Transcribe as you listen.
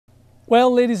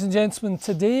Well, ladies and gentlemen,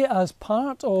 today as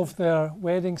part of their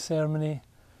wedding ceremony,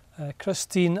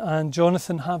 Christine and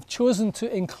Jonathan have chosen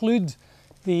to include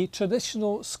the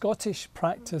traditional Scottish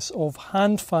practice of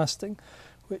handfasting,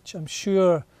 which I'm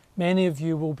sure many of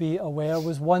you will be aware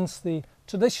was once the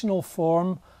traditional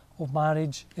form of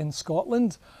marriage in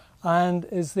Scotland and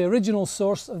is the original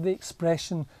source of the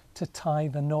expression to tie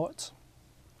the knot.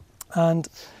 And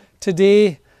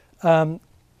today,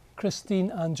 Christine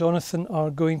and Jonathan are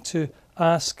going to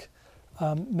ask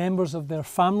members of their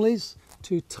families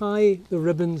to tie the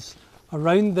ribbons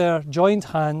around their joined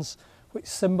hands, which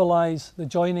symbolise the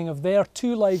joining of their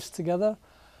two lives together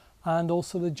and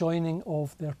also the joining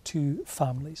of their two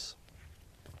families.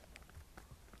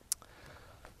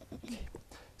 Okay.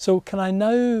 So can I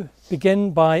now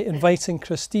begin by inviting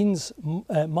Christine's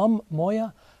mum,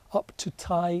 Moya, up to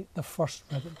tie the first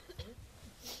ribbon.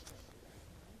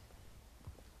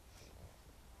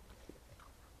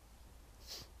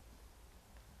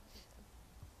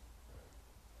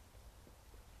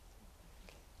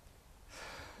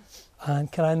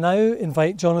 And can I now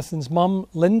invite Jonathan's mum,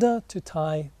 Linda, to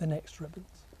tie the next ribbons.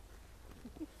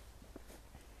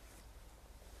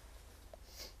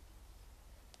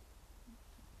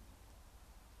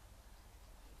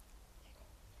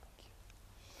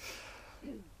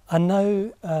 And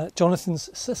now Jonathan's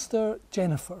sister,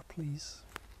 Jennifer, please.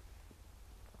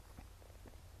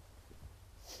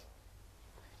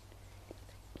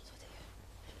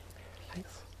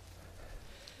 Thanks.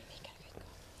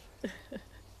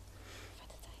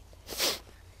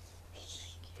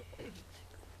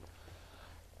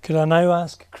 Could I now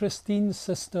ask Christine's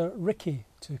sister, Ricky,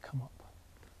 to come up?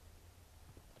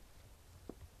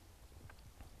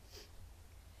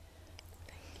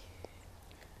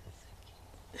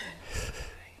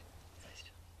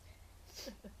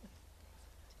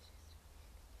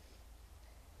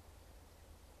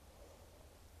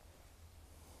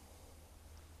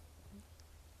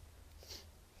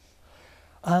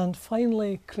 And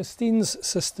finally, Christine's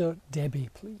sister, Debbie,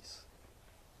 please.